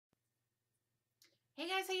Hey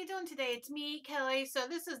guys, how you doing today? It's me, Kelly. So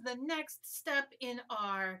this is the next step in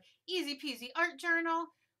our easy peasy art journal.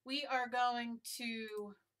 We are going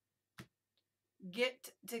to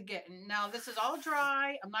get to getting. Now this is all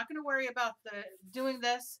dry. I'm not going to worry about doing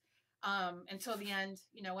this until the end,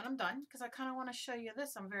 when I'm done, because I kind of want to show you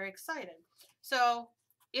this. I'm very excited. So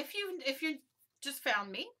if you just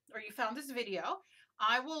found me or you found this video,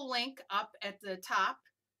 I will link up at the top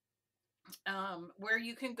where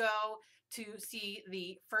you can go to see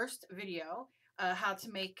the first video, how to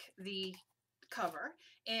make the cover.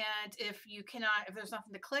 And if there's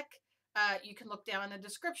nothing to click, you can look down in the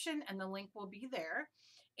description and the link will be there.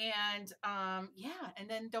 And yeah, and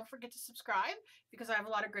then don't forget to subscribe because I have a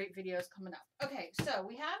lot of great videos coming up. Okay, so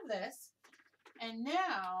we have this, and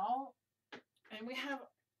we have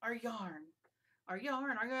our yarn. Our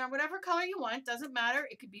yarn, whatever color you want, doesn't matter.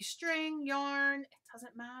 It could be string, yarn, it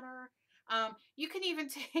doesn't matter. You can even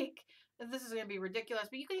take, this is going to be ridiculous,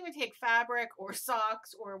 but you can even take fabric or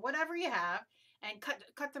socks or whatever you have and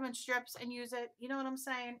cut them in strips and use it. You know what I'm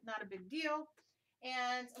saying? Not a big deal.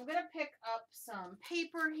 And I'm going to pick up some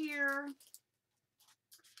paper here.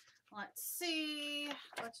 Let's see.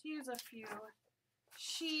 Let's use a few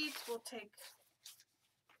sheets. We'll take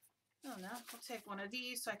one of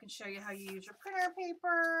these so I can show you how you use your printer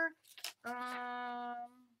paper.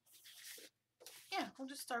 Yeah, we'll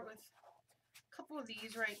just start with a couple of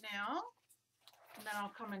these right now, and then I'll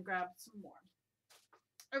come and grab some more.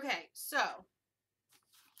 Okay, so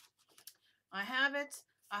I have it.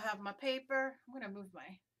 I have my paper. I'm going to move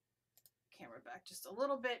my camera back just a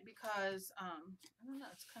little bit because I don't know,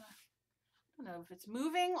 I don't know if it's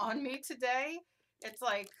moving on me today. It's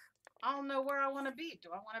like, I don't know where I want to be. Do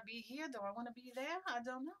I want to be here? Do I want to be there? I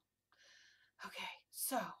don't know. Okay,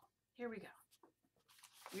 so here we go.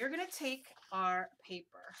 We're going to take our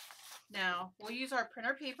paper. Now, we'll use our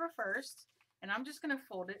printer paper first, and I'm just going to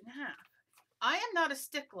fold it in half. I am not a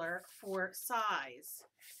stickler for size.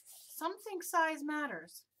 Some think size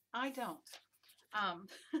matters. I don't.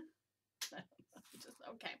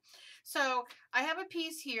 Okay. So I have a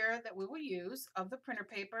piece here that we will use of the printer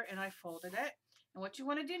paper, and I folded it. And what you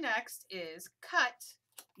want to do next is cut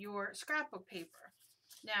your scrapbook paper.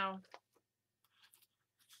 Now,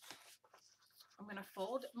 I'm going to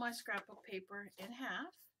fold my scrapbook paper in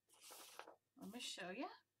half. Let me show you.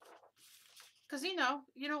 Because,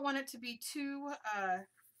 you don't want it to be too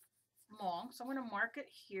long. So I'm going to mark it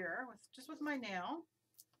here just with my nail.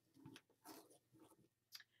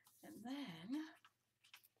 And then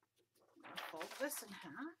I'm going to fold this in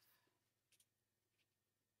half.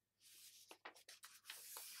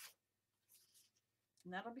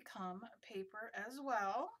 And that'll become paper as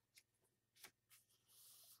well.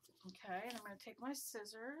 Okay, and I'm going to take my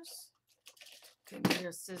scissors. Good,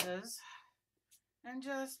 here's scissors. And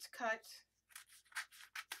just cut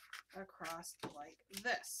across like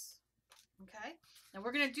this. Okay, and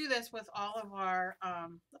we're going to do this with all of our,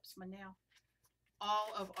 oops, my nail, all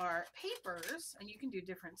of our papers, and you can do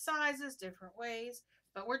different sizes, different ways,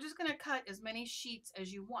 but we're just going to cut as many sheets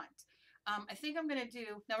as you want. I think I'm going to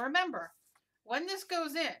do, now remember, when this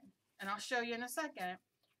goes in, and I'll show you in a second,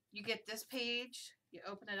 you get this page, you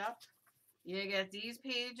open it up, you get these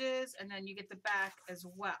pages, and then you get the back as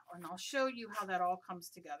well. And I'll show you how that all comes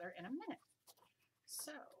together in a minute.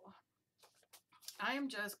 So I am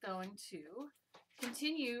just going to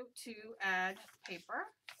continue to add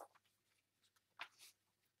paper.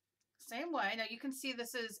 Same way. Now you can see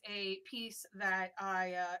this is a piece that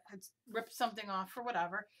I had ripped something off or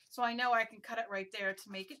whatever. So I know I can cut it right there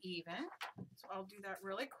to make it even. So I'll do that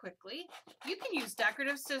really quickly. You can use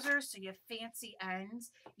decorative scissors so you have fancy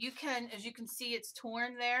ends. You can, as you can see, it's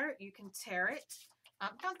torn there. You can tear it.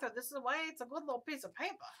 Don't throw this away. It's a good little piece of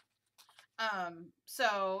paper.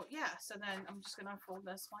 So yeah, so then I'm just going to fold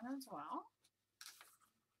this one as well.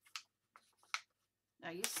 Now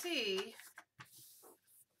you see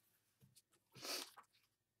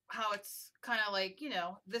how it's kind of like,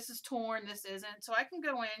 this is torn, this isn't. So I can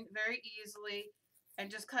go in very easily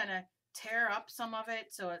and just kind of tear up some of it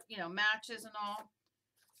so it, matches and all.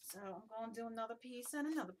 So I'm going to do another piece and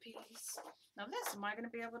another piece. Now this, am I going to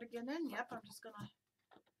be able to get in? Yep, I'm just going to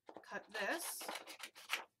cut this.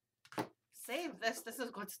 Save this. This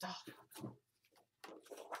is good stuff.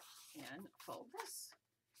 And fold this.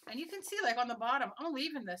 And you can see, like, on the bottom, I'm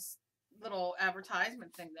leaving this little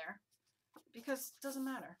advertisement thing there because it doesn't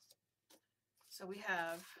matter. So we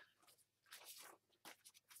have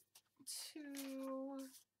 2,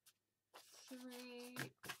 3,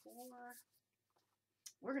 4.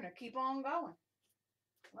 We're going to keep on going.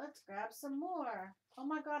 Let's grab some more. Oh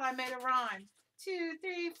my God, I made a rhyme. 2,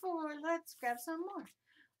 3, 4. Let's grab some more.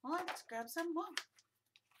 Let's grab some more.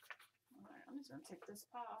 I'm just going to take this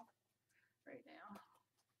off right now.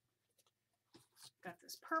 Got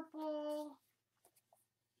this purple.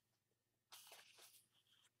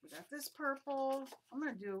 We got this purple. I'm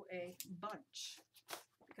going to do a bunch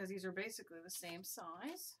because these are basically the same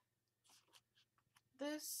size.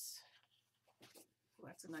 This, oh,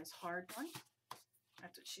 that's a nice hard one.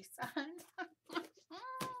 That's what she said.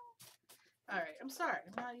 All right, I'm sorry,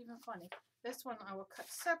 I'm not even funny. This one I will cut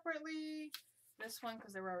separately. This one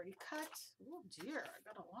because they were already cut. Oh dear, I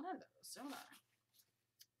got a lot of those, don't I?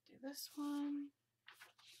 Do this one.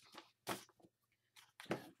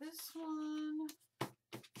 And this one.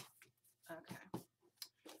 Okay.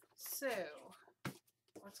 So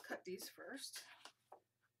let's cut these first.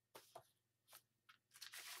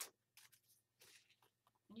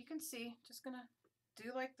 You can see, just gonna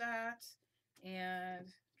do like that, and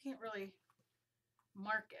can't really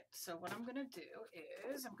mark it. So what I'm gonna do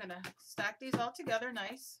is I'm gonna stack these all together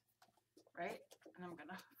nice, right? And I'm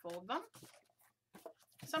gonna fold them.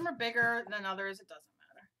 Some are bigger than others, it doesn't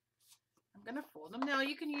matter. I'm gonna fold them. Now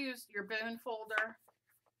you can use your bone folder.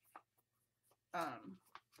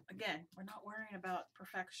 Again, we're not worrying about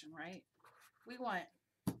perfection, right? We want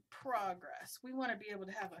progress. We want to be able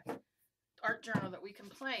to have a art journal that we can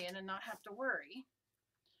play in and not have to worry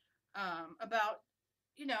about,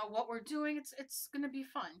 you know, what we're doing. It's going to be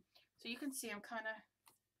fun. So you can see I'm kind of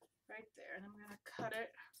right there, and I'm going to cut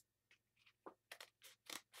it.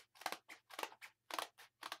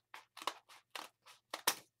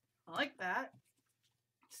 I like that.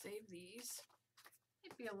 Save these.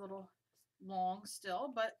 It'd be a little long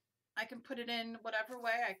still, but I can put it in whatever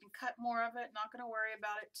way. I can cut more of it. Not going to worry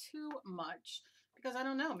about it too much because I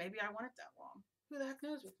don't know. Maybe I want it that long. Who the heck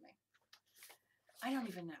knows with me? I don't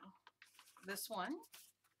even know. This one,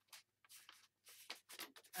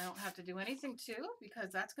 I don't have to do anything to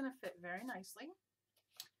because that's going to fit very nicely.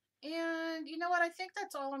 And you know what? I think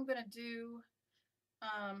that's all I'm going to do.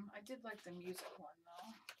 I did like the music one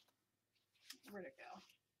though. Where'd it go?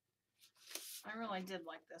 I really did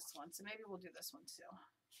like this one, so maybe we'll do this one too.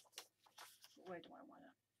 What way do I want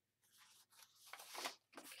it?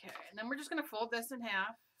 Okay, and then we're just going to fold this in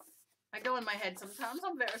half. I go in my head sometimes.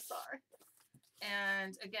 I'm very sorry.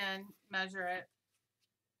 And again, measure it.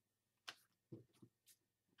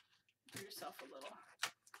 Give yourself a little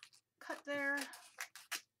cut there.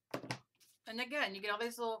 And again, you get all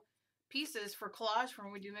these little pieces for collage from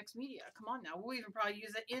when we do mixed media. Come on now. We'll even probably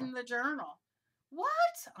use it in the journal.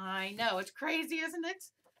 What? I know. It's crazy, isn't it?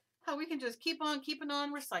 How we can just keep on keeping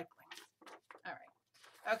on recycling. All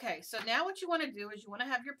right. Okay, so now what you want to do is you want to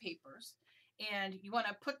have your papers and you want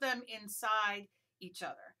to put them inside each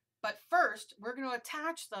other. But first, we're going to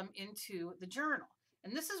attach them into the journal.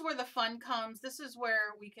 And this is where the fun comes. This is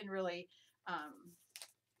where we can really,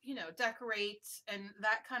 you know, decorate and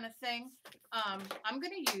that kind of thing. I'm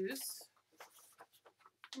going to use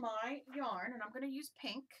my yarn and I'm going to use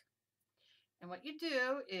pink. And what you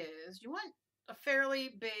do is you want a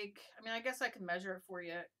fairly big, I mean, I guess I can measure it for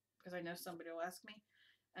you because I know somebody will ask me.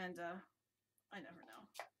 And I never know.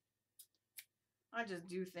 I just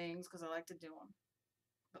do things because I like to do them.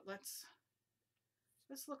 But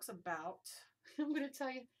this looks about, I'm going to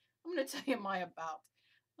tell you my about.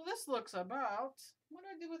 Well, this looks about, what do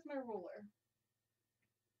I do with my ruler?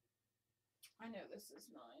 I know this is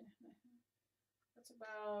 9. That's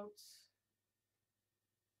about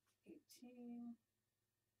 18, 27.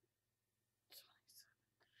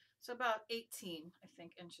 So about 18, I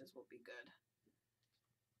think, inches will be good.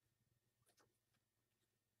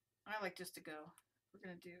 I like just to go, we're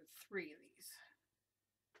going to do 3 of these.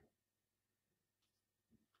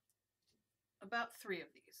 About 3 of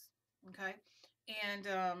these, okay? And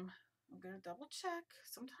I'm going to double check.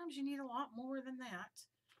 Sometimes you need a lot more than that.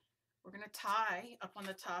 We're going to tie up on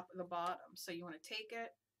the top of the bottom. So you want to take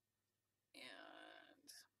it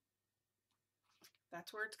and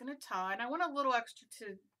that's where it's going to tie. And I want a little extra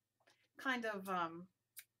to kind of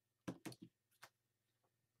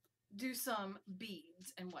do some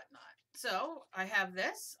beads and whatnot. So I have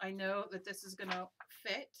this. I know that this is going to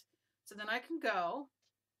fit. So then I can go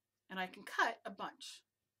and I can cut a bunch.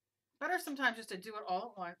 Better sometimes just to do it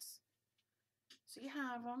all at once. So you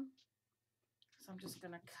have them. So I'm just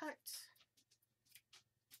going to cut.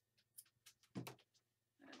 And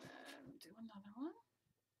then do another one.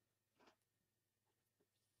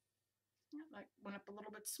 Like went up a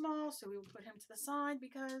little bit small, so we will put him to the side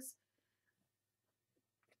because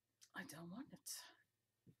I don't want it.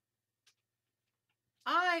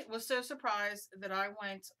 I was so surprised that I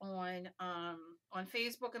went on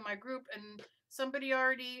Facebook in my group and somebody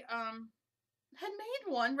already had made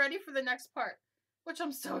one ready for the next part, which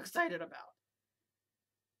I'm so excited about.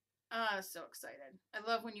 So excited. I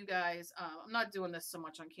love when you guys, I'm not doing this so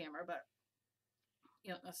much on camera, but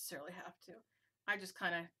you don't necessarily have to. I just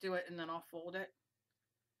kind of do it and then I'll fold it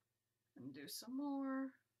and do some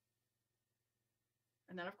more.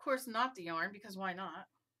 And then of course not the yarn, because why not?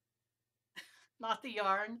 Not the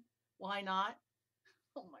yarn. Why not?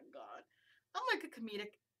 Oh my God. I'm like a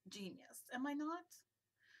comedic genius. Am I not?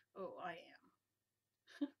 Oh, I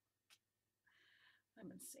am. I'm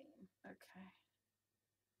insane. Okay.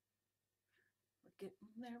 We're getting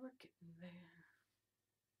there. We're getting there.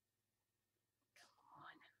 Come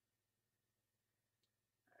on.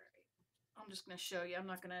 All right. I'm just going to show you. I'm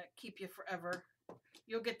not going to keep you forever.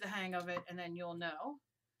 You'll get the hang of it and then you'll know.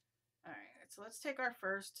 All right. So let's take our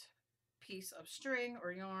first piece of string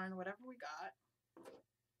or yarn, whatever we got. Okay.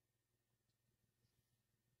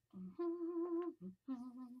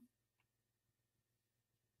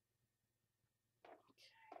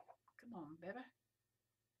 Come on, baby.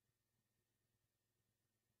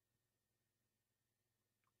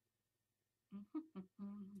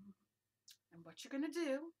 And what you're going to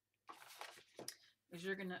do is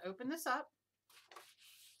you're going to open this up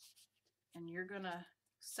and you're going to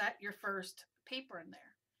set your first paper in there.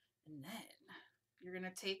 And then you're going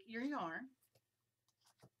to take your yarn.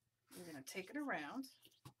 You're going to take it around.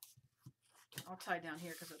 I'll tie down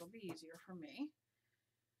here because it'll be easier for me.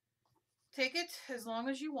 Take it as long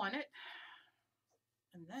as you want it.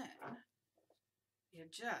 And then you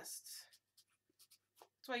just,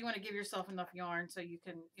 that's why you want to give yourself enough yarn so you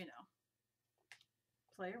can, you know,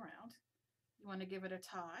 play around. You want to give it a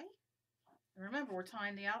tie. And remember, we're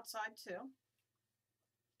tying the outside too.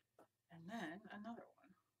 And then another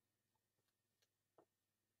one.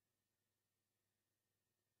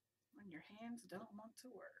 When your hands don't want to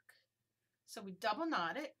work. So we double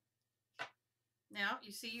knot it. Now,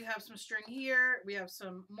 you see you have some string here. We have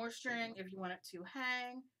some more string if you want it to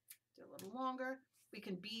hang. Do a little longer. We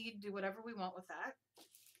can bead, do whatever we want with that.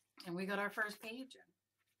 And we got our first page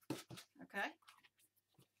in. Okay?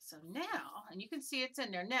 So now, and you can see it's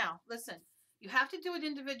in there. Now, listen, you have to do it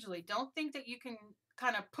individually. Don't think that you can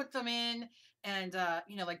kind of put them in and,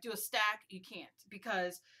 you know, like do a stack. You can't,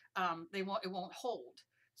 because it won't hold.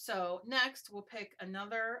 So next we'll pick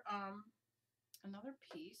another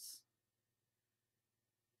piece.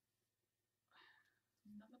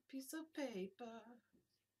 Another piece of paper.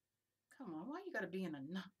 Come on, why you gotta be in a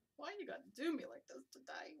knot? Why you gotta do me like this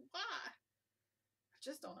today? Why? I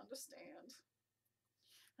just don't understand.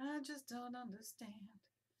 I just don't understand.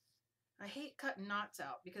 I hate cutting knots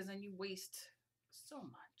out because then you waste so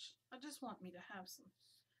much. I just want me to have some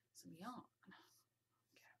yarn. Okay.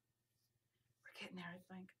 We're getting there, I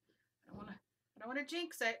think. I don't wanna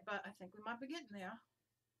jinx it, but I think we might be getting there.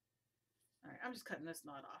 All right, I'm just cutting this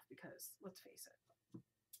knot off because let's face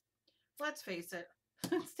it.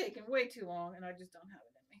 It's taking way too long and I just don't have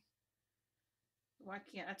it in me. Why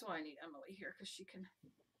can't, that's why I need Emily here, because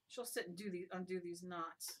she'll sit and undo these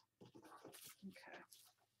knots. Okay.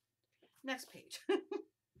 Next page.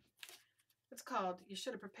 It's called, you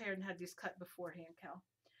should have prepared and had these cut beforehand, Cal.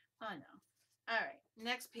 I know. All right,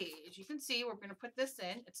 next page. You can see we're going to put this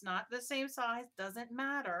in. It's not the same size, doesn't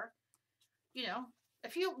matter. You know,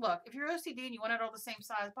 if you're OCD and you want it all the same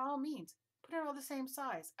size, by all means, put it all the same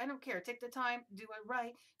size. I don't care. Take the time, do it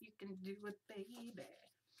right. You can do it, baby.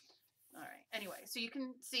 All right. Anyway, so you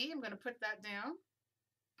can see I'm going to put that down.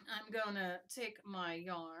 I'm going to take my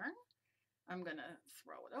yarn. I'm going to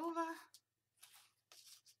throw it over.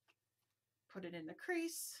 Put it in the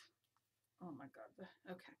crease. Oh my God.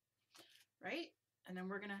 Okay. Right? And then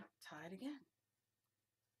we're going to tie it again.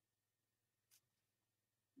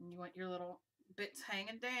 And you want your little bits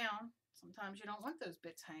hanging down. Sometimes you don't want those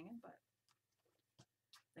bits hanging, but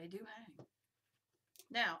they do hang.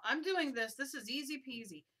 Now, I'm doing this. This is easy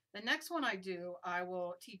peasy. The next one I do, I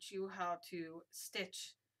will teach you how to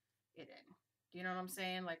stitch it in. Do you know what I'm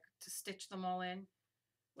saying? Like to stitch them all in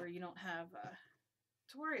where you don't have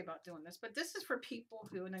to worry about doing this. But this is for people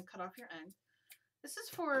who, and then cut off your end. This is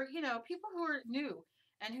for, you know, people who are new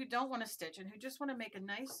and who don't want to stitch and who just want to make a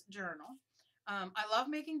nice journal. I love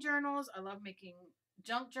making journals. I love making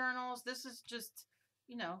junk journals. This is just,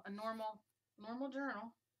 you know, a normal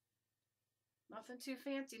journal. Nothing too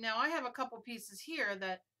fancy. Now I have a couple pieces here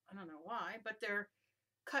that I don't know why, but they're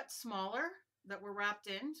cut smaller that were wrapped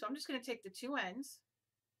in. So I'm just going to take the two ends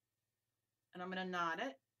and I'm going to knot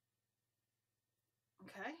it.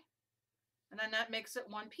 Okay. And then that makes it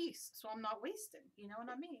one piece. So I'm not wasting. You know what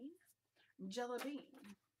I mean? Jelly bean.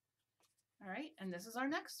 All right. And this is our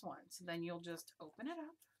next one. So then you'll just open it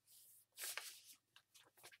up.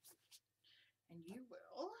 And you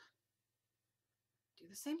will do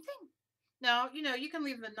the same thing. Now, you know, you can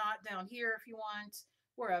leave the knot down here if you want,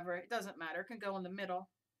 wherever. It doesn't matter. It can go in the middle,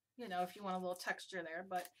 you know, if you want a little texture there.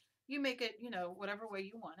 But you make it, you know, whatever way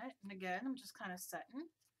you want it. And again, I'm just kind of setting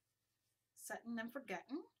and forgetting.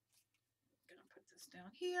 I'm going to put this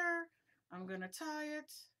down here. I'm going to tie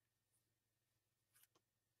it.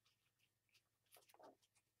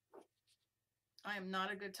 I am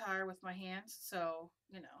not a good tire with my hands, so,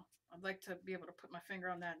 you know, I'd like to be able to put my finger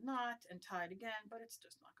on that knot and tie it again, but it's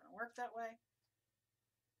just not going to work that way.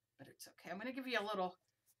 But it's okay. I'm going to give you a little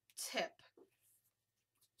tip.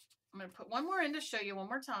 I'm going to put one more in to show you one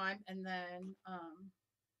more time, and then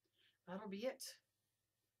that'll be it.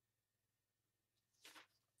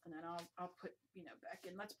 And then I'll put, you know, back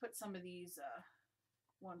in. Let's put some of these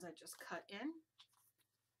ones I just cut in.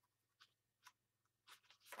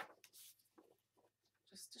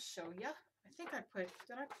 Just to show you. I think I put,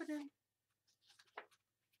 did I put in?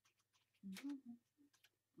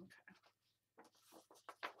 Okay.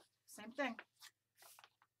 Same thing.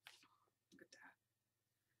 Look at that.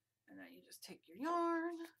 And then you just take your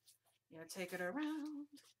yarn, you know, take it around,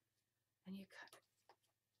 and you cut it.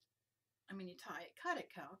 I mean, you tie it. Cut it,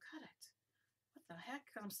 Cal. Cut it. What the heck?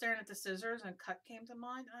 Because I'm staring at the scissors and cut came to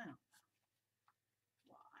mind. I don't know.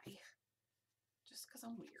 Why? Just because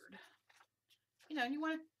I'm weird. You know, and you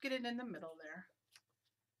want to get it in the middle there.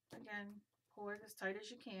 Again, pull it as tight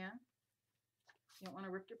as you can. You don't want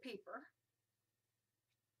to rip your paper.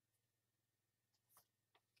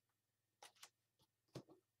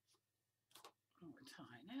 And we're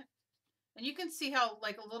tying it. And you can see how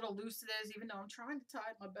like a little loose it is, even though I'm trying to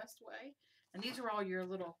tie it my best way. And these are all your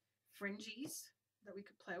little fringies that we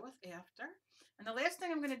could play with after. And the last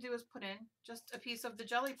thing I'm going to do is put in just a piece of the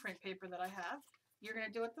jelly print paper that I have. You're going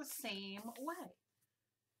to do it the same way.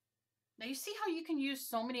 Now you see how you can use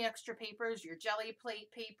so many extra papers, your jelly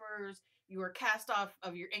plate papers, your cast off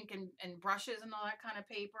of your ink and brushes and all that kind of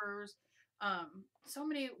papers. So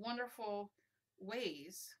many wonderful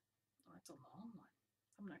ways. Oh, that's a long one.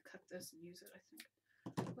 I'm going to cut this and use it, I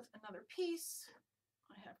think, with another piece.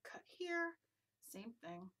 I have cut here. Same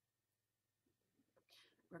thing.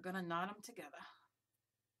 We're going to knot them together.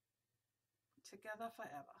 Together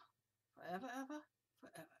forever. Forever, ever,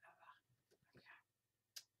 forever, ever. Okay.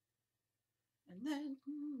 And then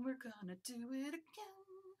we're going to do it again.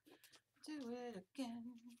 Do it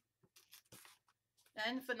again.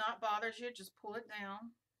 And if the knot bothers you, just pull it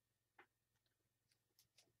down.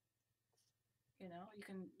 You know, you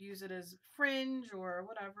can use it as fringe or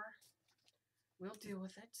whatever. We'll deal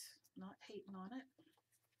with it. Not hating on it.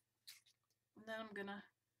 And then I'm going to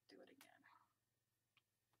do it again.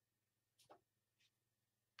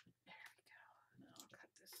 There we go. Now I'll cut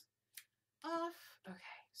this off.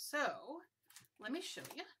 Okay, so let me show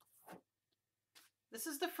you. This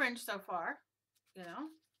is the fringe so far. You know,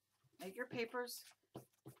 make your papers.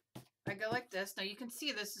 I go like this. Now you can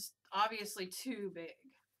see this is obviously too big.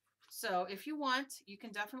 So if you want, you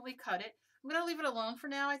can definitely cut it. I'm going to leave it alone for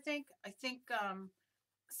now, I think.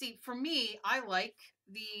 See, for me, I like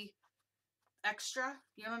the extra,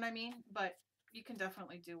 you know what I mean? But you can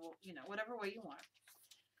definitely do, you know, whatever way you want.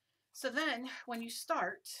 So then when you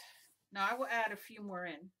start, now I will add a few more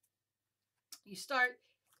in. You start,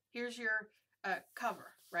 here's your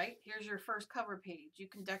cover, right? Here's your first cover page. You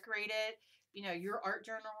can decorate it, you know, your art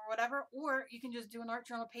journal or whatever, or you can just do an art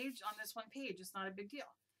journal page on this one page. It's not a big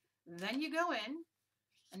deal. Then you go in,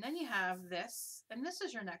 and then you have this, and this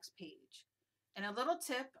is your next page. And a little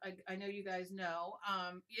tip, I know you guys know,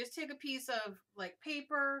 you just take a piece of like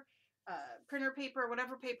paper, printer paper,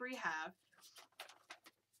 whatever paper you have,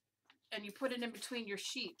 and you put it in between your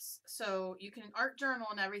sheets. So you can art journal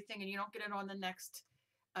and everything, and you don't get it on the next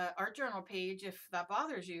art journal page if that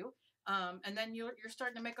bothers you. And then you're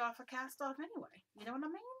starting to make off a cast off anyway. You know what I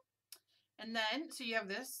mean? And then, so you have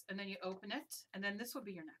this, and then you open it, and then this will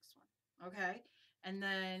be your next one. Okay? And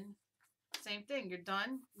then same thing. You're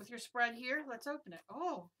done with your spread here. Let's open it.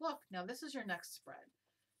 Oh, look. Now this is your next spread.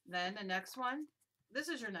 Then the next one. This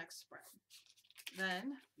is your next spread.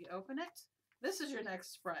 Then you open it. This is your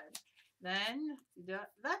next spread. Then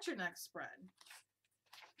that's your next spread.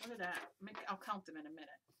 Look at that. I'll count them in a minute.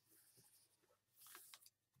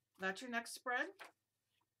 That's your next spread.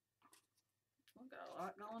 We've got a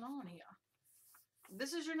lot going on here.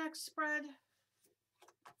 This is your next spread.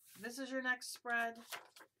 This is your next spread.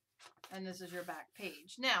 And this is your back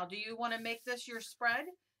page. Now, do you want to make this your spread?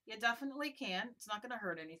 You definitely can. It's not going to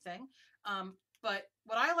hurt anything. But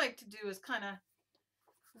what I like to do is kind of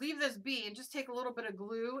leave this be and just take a little bit of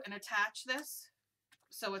glue and attach this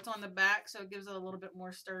so it's on the back, so it gives it a little bit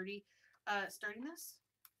more sturdiness.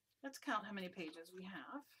 Let's count how many pages we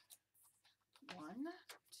have. 1,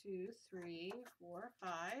 2, 3, 4,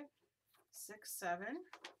 5, 6, 7,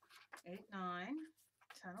 8, 9,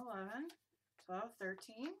 10, 11, 12,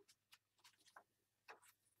 13,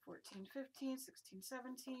 14, 15, 16,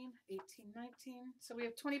 17, 18, 19. So we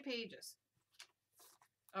have 20 pages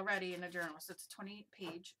already in a journal. So it's a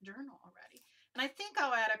 20-page journal already. And I think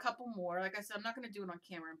I'll add a couple more. Like I said, I'm not going to do it on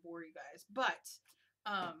camera and bore you guys. But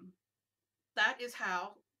that is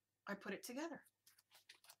how I put it together.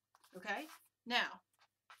 Okay? Now,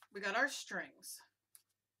 we got our strings.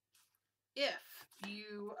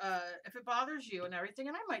 If it bothers you and everything,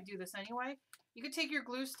 and I might do this anyway, you could take your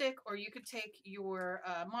glue stick or you could take your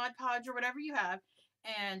Mod Podge or whatever you have,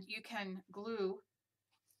 and you can glue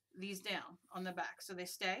these down on the back so they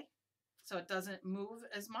stay, so it doesn't move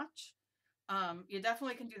as much. You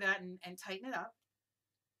definitely can do that and tighten it up.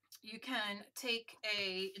 You can take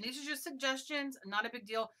and these are just suggestions, not a big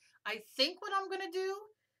deal. I think what I'm going to do,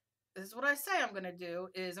 this is what I say I'm going to do,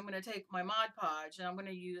 is I'm going to take my Mod Podge and I'm going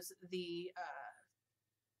to use the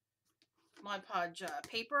Mod Podge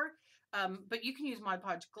paper, but you can use Mod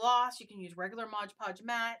Podge gloss, you can use regular Mod Podge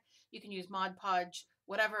matte, you can use Mod Podge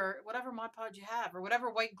whatever Mod Podge you have, or whatever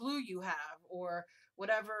white glue you have, or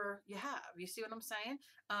whatever you have. You see what I'm saying?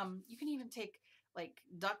 You can even take like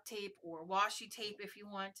duct tape or washi tape if you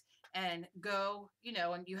want, and go,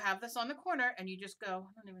 and you have this on the corner, and you just go,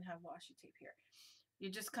 I don't even have washi tape here. You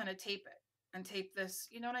just kind of tape it and tape this,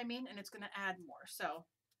 you know what I mean? And it's going to add more. So,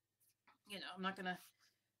 I'm not going to,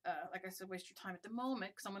 like I said, waste your time at the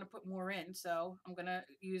moment because I'm going to put more in. So I'm going to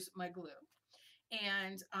use my glue.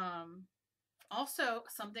 And also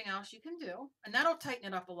something else you can do, and that'll tighten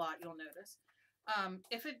it up a lot, you'll notice.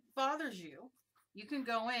 If it bothers you, you can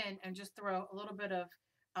go in and just throw a little bit of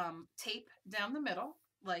tape down the middle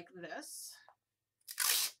like this.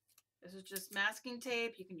 This is just masking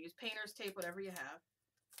tape. You can use painter's tape, whatever you have.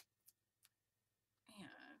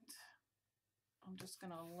 And I'm just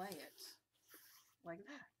going to lay it like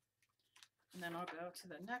that. And then I'll go to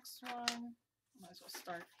the next one. Might as well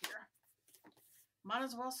start here. Might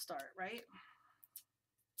as well start, right?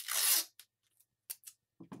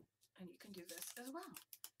 And you can do this as well.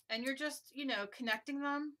 And you're just, connecting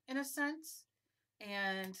them in a sense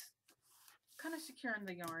and kind of securing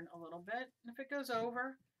the yarn a little bit. And if it goes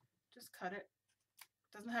over, just cut it.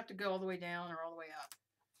 It doesn't have to go all the way down or all the way up.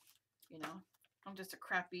 I'm just a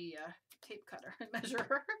crappy tape cutter and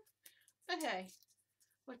measurer. But hey,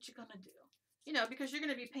 what you gonna do? Because you're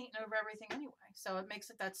gonna be painting over everything anyway. So it makes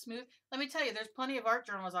it that smooth. Let me tell you, there's plenty of art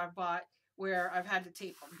journals I've bought where I've had to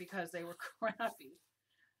tape them because they were crappy.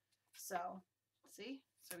 So, see?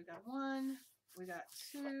 So we got one, we got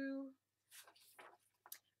two,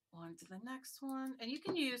 on to the next one. And you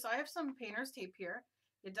can use, I have some painter's tape here.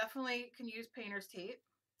 You definitely can use painter's tape.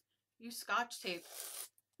 Use Scotch tape.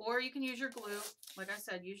 Or you can use your glue. Like I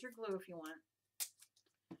said, use your glue if you want.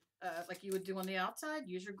 Like you would do on the outside,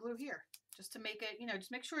 use your glue here. Just to make it,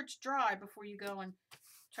 just make sure it's dry before you go and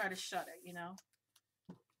try to shut it,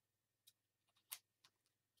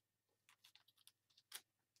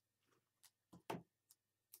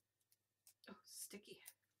 Oh, sticky.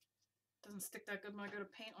 Doesn't stick that good when I go to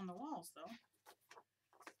paint on the walls, though.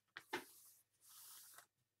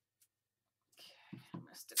 Okay, I'm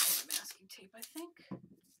going to stick on my masking tape, I think.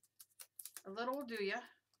 A little will do ya.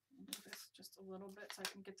 I'll do this just a little bit so I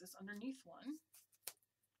can get this underneath one.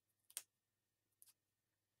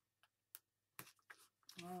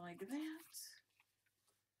 Like that. And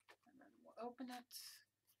then we'll open it.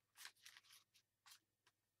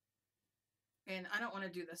 And I don't want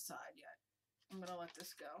to do this side yet. I'm going to let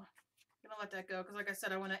this go. I'm going to let that go because, like I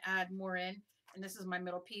said, I want to add more in. And this is my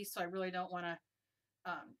middle piece, so I really don't want to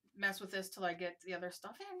mess with this till I get the other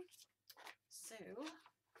stuff in. So,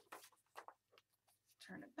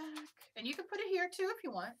 turn it back. And you can put it here, too, if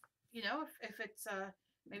you want. If it's,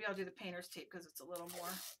 maybe I'll do the painter's tape because it's a little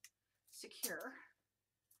more secure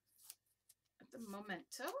at the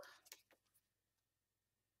momento.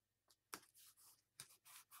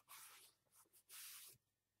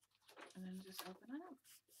 And then just open it up.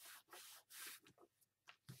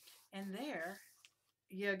 And there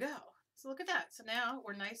you go. So look at that. So now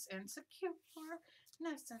we're nice and secure.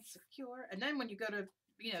 Nice and secure. And then when you go to,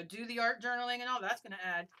 do the art journaling and all, that's going to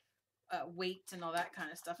add weight and all that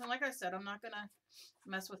kind of stuff. And like I said, I'm not going to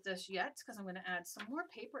mess with this yet because I'm going to add some more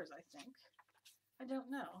papers, I think. I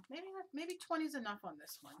don't know. Maybe 20 is enough on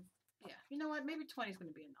this one. Yeah, you know what? Maybe 20 is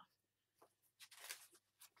going to be enough.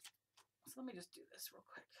 So let me just do this real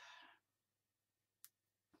quick.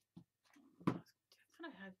 I thought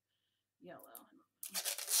I had yellow. I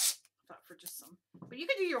thought for just some. But you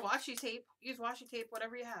can do your washi tape. Use washi tape,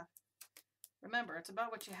 whatever you have. Remember, it's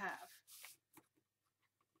about what you have.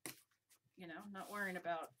 you know, not worrying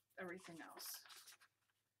about everything else.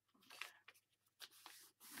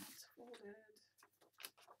 Okay. It's folded.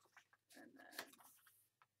 And then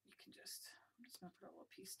you can just, I'm just going to put a little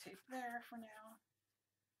piece of tape there for now.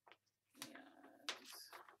 And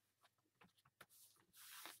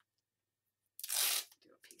do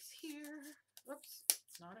a piece here. Whoops,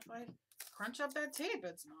 it's not if I crunch up that tape,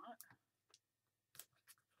 it's not.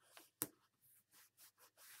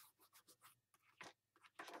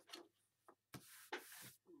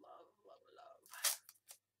 Love, love, love.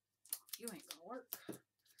 You ain't gonna work.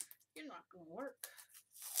 You're not gonna work.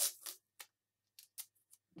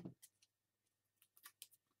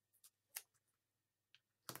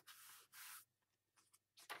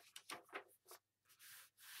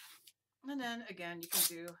 And then again, you can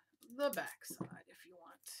do the back side if you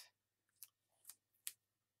want.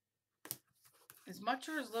 As much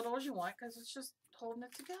or as little as you want, because it's just holding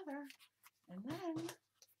it together. And then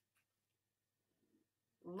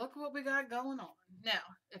look what we got going on.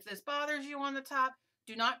 Now, if this bothers you on the top,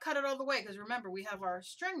 do not cut it all the way, because remember, we have our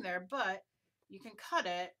string there, but you can cut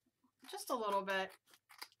it just a little bit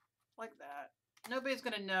like that. Nobody's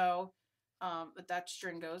going to know that that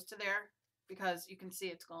string goes to there, because you can see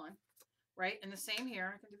it's going. Right? And the same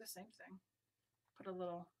here. I can do the same thing. Put a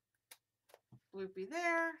little loopy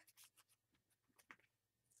there.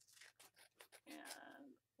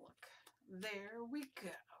 And look, there we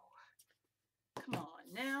go. Come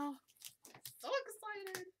on now. So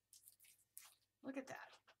excited. Look at that.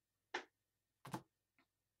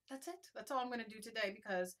 That's it. That's all I'm going to do today,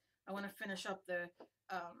 because I want to finish up the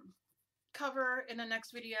cover in the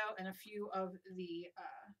next video and a few of the,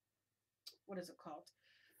 what is it called?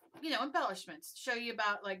 You know, embellishments. Show you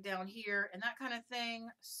about like down here and that kind of thing.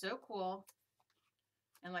 So cool.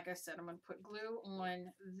 And like I said, I'm going to put glue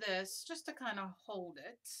on this just to kind of hold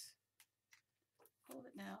it. Hold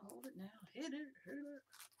it now. Hold it now. Hit it. Hit it.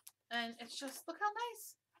 And it's just, look how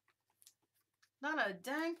nice. Not a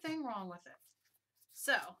dang thing wrong with it.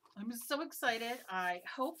 So I'm so excited. I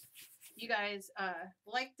hope you guys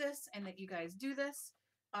like this and that you guys do this.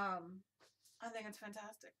 I think it's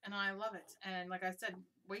fantastic and I love it. And like I said,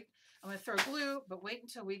 wait, I'm going to throw glue, but wait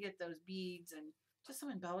until we get those beads and just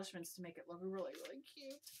some embellishments to make it look really, really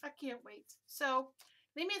cute. I can't wait. So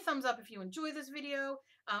leave me a thumbs up if you enjoy this video.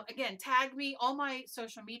 Again, tag me. All my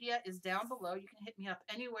social media is down below. You can hit me up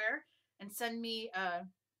anywhere and send me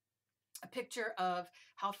a picture of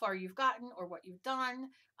how far you've gotten or what you've done.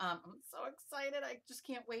 I'm so excited. I just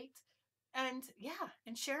can't wait. And yeah,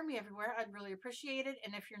 and share me everywhere. I'd really appreciate it.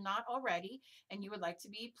 And if you're not already and you would like to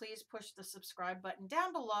be, please push the subscribe button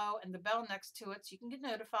down below and the bell next to it so you can get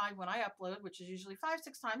notified when I upload, which is usually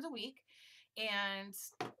 5-6 times a week. And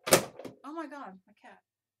oh my God, my cat.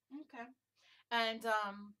 Okay. And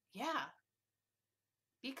yeah,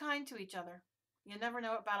 be kind to each other. You never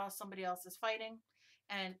know what battle somebody else is fighting.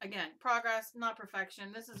 And again, progress, not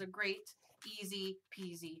perfection. This is a great, easy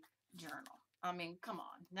peasy journal. I mean, come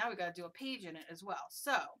on. Now we got to do a page in it as well.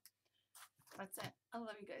 So that's it. I love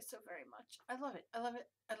you guys so very much. I love it. I love it.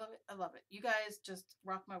 I love it. I love it. You guys just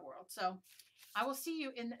rock my world. So I will see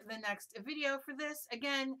you in the next video for this.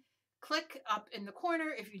 Again, click up in the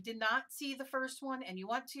corner if you did not see the first one and you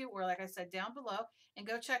want to, or like I said, down below, and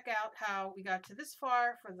go check out how we got to this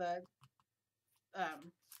far for the,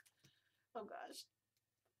 oh gosh,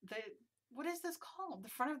 what is this called? The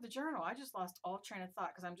front of the journal. I just lost all train of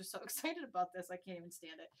thought because I'm just so excited about this. I can't even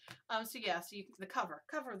stand it. So yeah, so the cover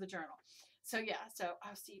of the journal. So yeah, so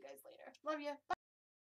I'll see you guys later. Love you. Bye.